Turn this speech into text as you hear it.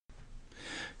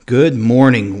Good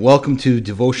morning. Welcome to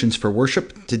Devotions for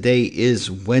Worship. Today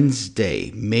is Wednesday,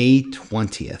 May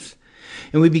 20th.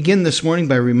 And we begin this morning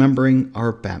by remembering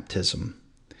our baptism.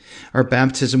 Our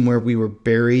baptism where we were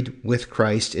buried with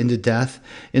Christ into death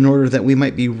in order that we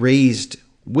might be raised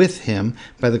with him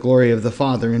by the glory of the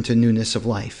Father into newness of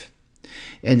life.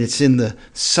 And it's in the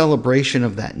celebration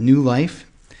of that new life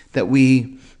that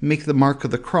we make the mark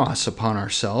of the cross upon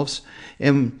ourselves,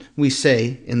 and we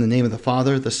say, in the name of the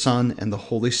Father, the Son, and the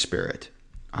Holy Spirit.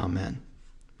 Amen.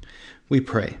 We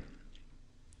pray.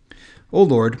 O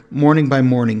Lord, morning by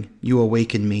morning you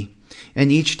awaken me,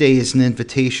 and each day is an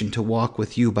invitation to walk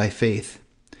with you by faith.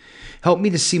 Help me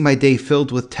to see my day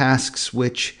filled with tasks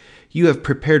which you have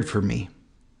prepared for me.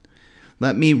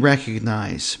 Let me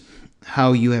recognize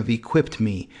how you have equipped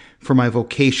me for my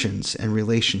vocations and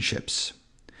relationships.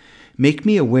 Make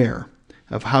me aware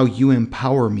of how you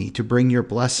empower me to bring your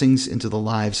blessings into the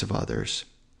lives of others.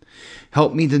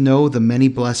 Help me to know the many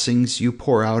blessings you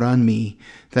pour out on me,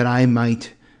 that I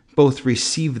might both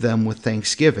receive them with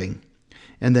thanksgiving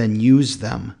and then use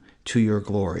them to your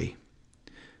glory.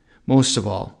 Most of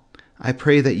all, I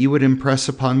pray that you would impress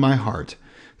upon my heart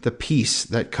the peace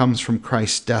that comes from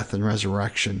Christ's death and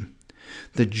resurrection,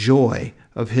 the joy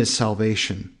of his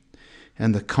salvation,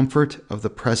 and the comfort of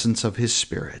the presence of his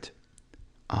Spirit.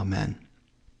 Amen.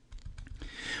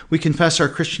 We confess our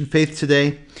Christian faith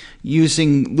today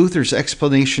using Luther's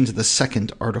explanation to the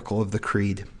second article of the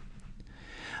Creed.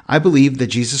 I believe that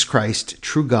Jesus Christ,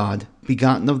 true God,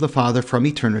 begotten of the Father from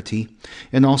eternity,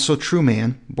 and also true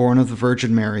man, born of the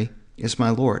Virgin Mary, is my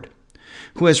Lord,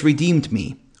 who has redeemed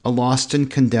me, a lost and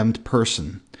condemned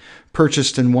person,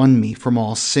 purchased and won me from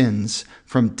all sins,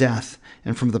 from death,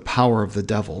 and from the power of the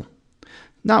devil,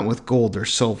 not with gold or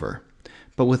silver,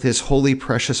 but with his holy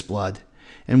precious blood,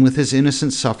 and with his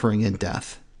innocent suffering and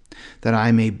death, that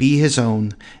I may be his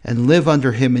own, and live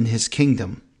under him in his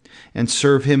kingdom, and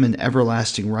serve him in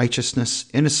everlasting righteousness,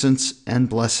 innocence, and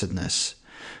blessedness,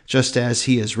 just as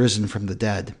he is risen from the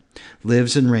dead,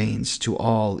 lives and reigns to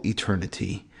all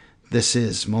eternity. This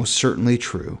is most certainly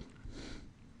true.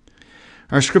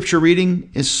 Our scripture reading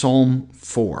is Psalm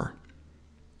 4.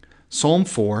 Psalm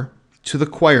 4, to the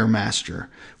choir master,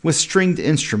 with stringed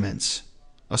instruments,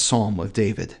 a psalm of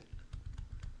David.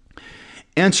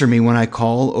 Answer me when I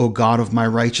call, O God of my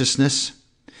righteousness.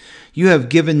 You have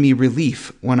given me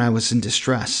relief when I was in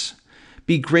distress.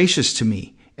 Be gracious to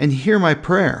me and hear my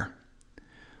prayer.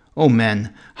 O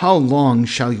men, how long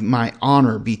shall my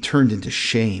honor be turned into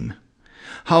shame?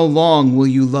 How long will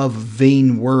you love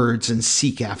vain words and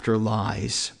seek after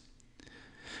lies?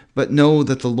 But know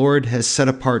that the Lord has set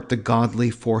apart the godly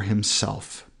for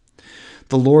himself.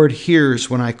 The Lord hears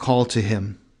when I call to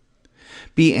him.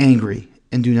 Be angry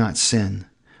and do not sin.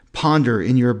 Ponder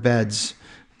in your beds,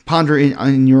 ponder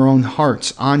in your own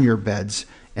hearts on your beds,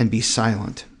 and be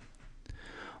silent.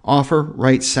 Offer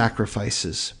right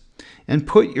sacrifices, and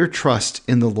put your trust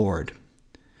in the Lord.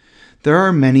 There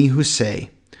are many who say,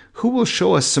 who will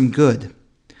show us some good?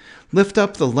 Lift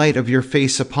up the light of your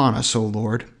face upon us, O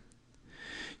Lord.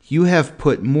 You have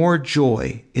put more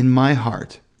joy in my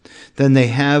heart than they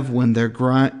have when their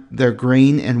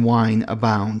grain and wine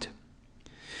abound.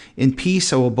 In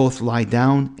peace I will both lie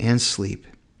down and sleep.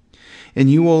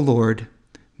 And you, O Lord,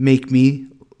 make me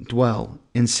dwell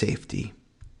in safety.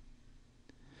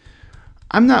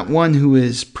 I'm not one who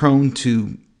is prone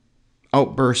to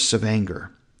outbursts of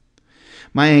anger.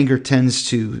 My anger tends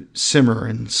to simmer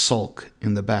and sulk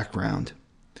in the background.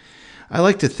 I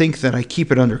like to think that I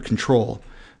keep it under control,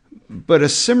 but a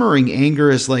simmering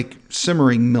anger is like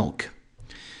simmering milk.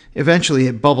 Eventually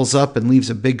it bubbles up and leaves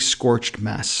a big scorched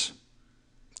mess.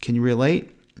 Can you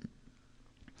relate?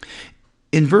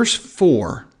 In verse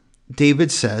 4,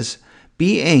 David says,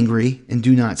 be angry and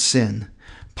do not sin.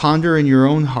 Ponder in your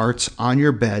own hearts on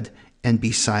your bed and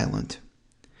be silent.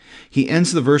 He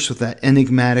ends the verse with that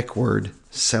enigmatic word,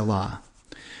 Selah.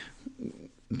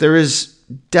 There is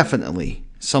definitely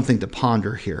something to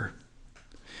ponder here.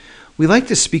 We like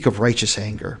to speak of righteous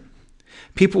anger.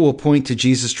 People will point to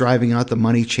Jesus driving out the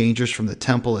money changers from the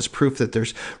temple as proof that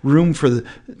there's room for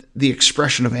the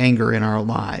expression of anger in our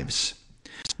lives.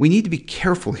 We need to be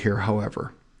careful here,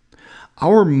 however.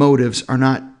 Our motives are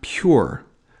not pure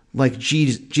like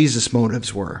Jesus'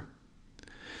 motives were.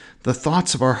 The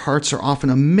thoughts of our hearts are often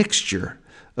a mixture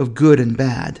of good and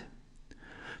bad.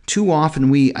 Too often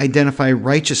we identify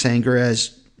righteous anger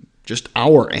as just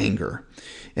our anger,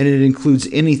 and it includes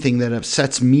anything that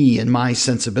upsets me and my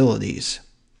sensibilities.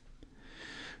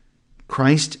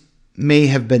 Christ may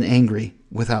have been angry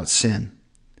without sin,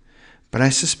 but I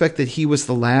suspect that he was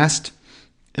the last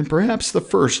and perhaps the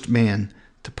first man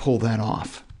to pull that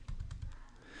off.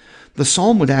 The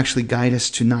psalm would actually guide us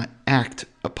to not act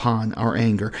upon our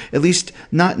anger, at least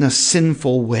not in a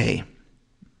sinful way.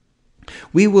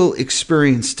 We will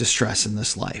experience distress in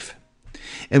this life.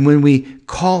 And when we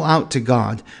call out to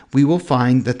God, we will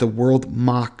find that the world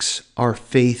mocks our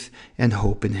faith and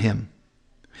hope in Him.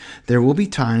 There will be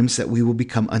times that we will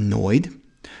become annoyed,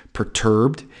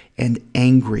 perturbed, and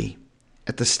angry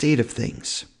at the state of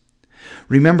things.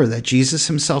 Remember that Jesus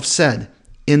Himself said,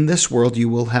 "In this world you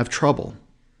will have trouble."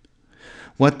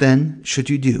 What then should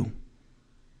you do?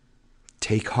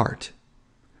 Take heart.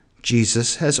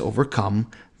 Jesus has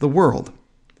overcome the world.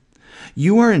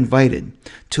 You are invited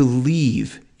to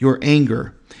leave your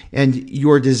anger and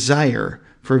your desire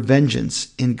for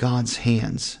vengeance in God's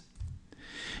hands.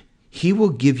 He will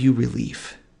give you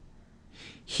relief.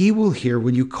 He will hear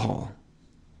when you call.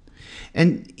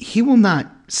 And He will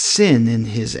not sin in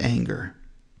His anger.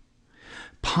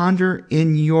 Ponder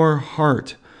in your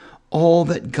heart all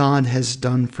that God has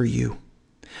done for you.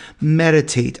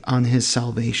 Meditate on His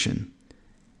salvation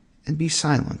and be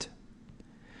silent,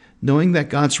 knowing that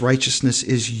God's righteousness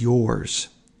is yours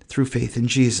through faith in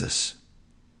Jesus.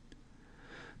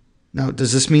 Now,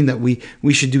 does this mean that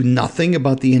we should do nothing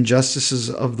about the injustices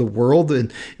of the world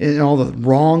and all the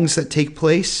wrongs that take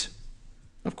place?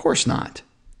 Of course not.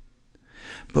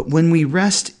 But when we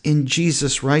rest in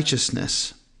Jesus'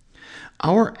 righteousness,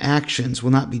 our actions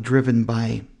will not be driven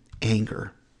by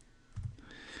anger.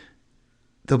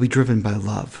 They'll be driven by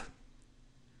love.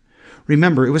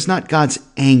 Remember, it was not God's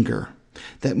anger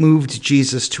that moved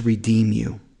Jesus to redeem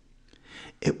you.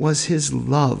 It was His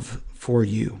love for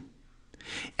you.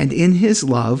 And in His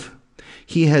love,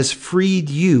 He has freed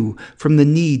you from the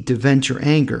need to vent your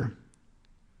anger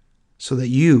so that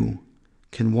you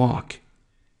can walk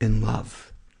in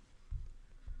love.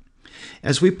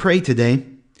 As we pray today,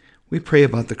 we pray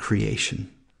about the creation.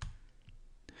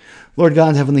 Lord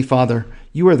God, Heavenly Father,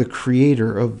 You are the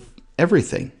creator of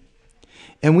everything.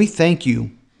 And we thank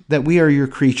You that we are Your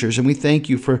creatures, and we thank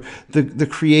You for the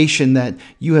creation that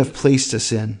You have placed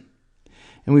us in.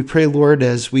 And we pray, Lord,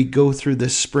 as we go through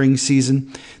this spring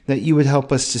season, that You would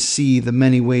help us to see the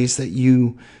many ways that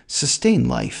You sustain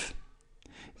life,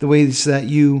 the ways that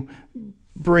You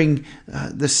bring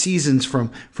the seasons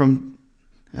from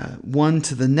one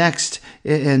to the next,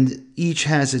 and each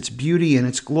has its beauty and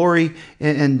its glory,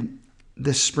 and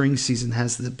this spring season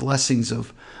has the blessings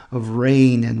of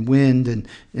rain and wind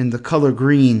and the color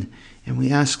green. And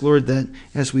we ask, Lord, that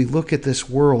as we look at this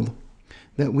world,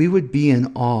 that we would be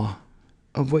in awe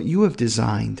of what You have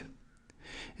designed,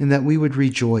 and that we would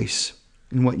rejoice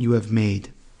in what You have made.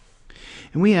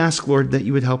 And we ask, Lord, that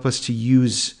You would help us to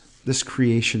use this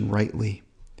creation rightly,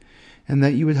 and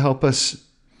that You would help us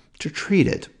to treat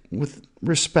it with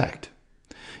respect,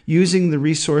 using the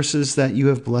resources that You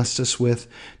have blessed us with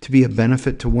to be a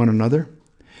benefit to one another,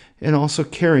 and also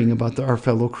caring about our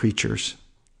fellow creatures.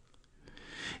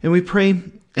 And we pray,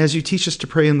 as You teach us to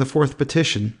pray in the fourth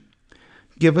petition,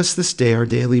 give us this day our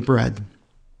daily bread.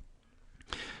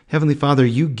 Heavenly Father,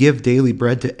 You give daily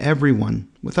bread to everyone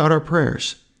without our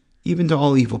prayers, even to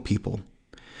all evil people.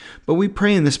 But we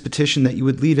pray in this petition that You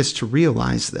would lead us to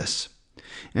realize this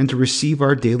and to receive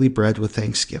our daily bread with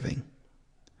thanksgiving.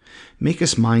 Make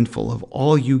us mindful of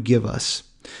all You give us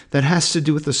that has to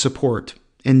do with the support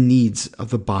and needs of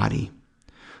the body,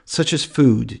 such as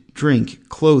food, drink,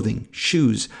 clothing,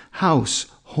 shoes, house,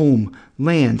 home,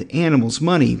 land, animals,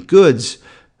 money, goods,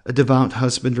 a devout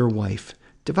husband or wife,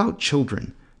 devout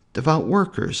children, devout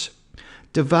workers,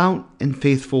 devout and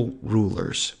faithful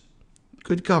rulers,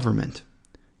 good government,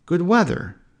 good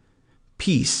weather,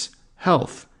 peace,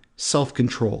 health,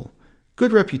 self-control,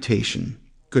 good reputation,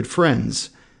 good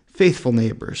friends, faithful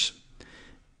neighbors,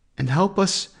 and help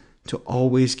us to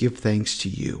always give thanks to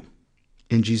You.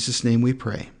 In Jesus' name we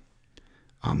pray.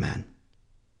 Amen.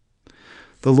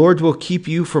 The Lord will keep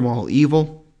you from all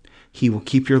evil. He will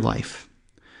keep your life.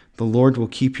 The Lord will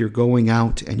keep your going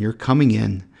out and your coming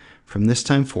in from this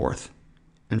time forth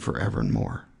and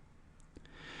forevermore.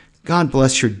 God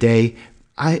bless your day.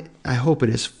 I hope it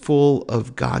is full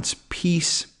of God's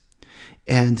peace.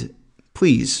 And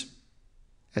please,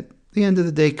 at the end of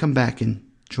the day, come back and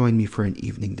join me for an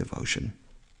evening devotion.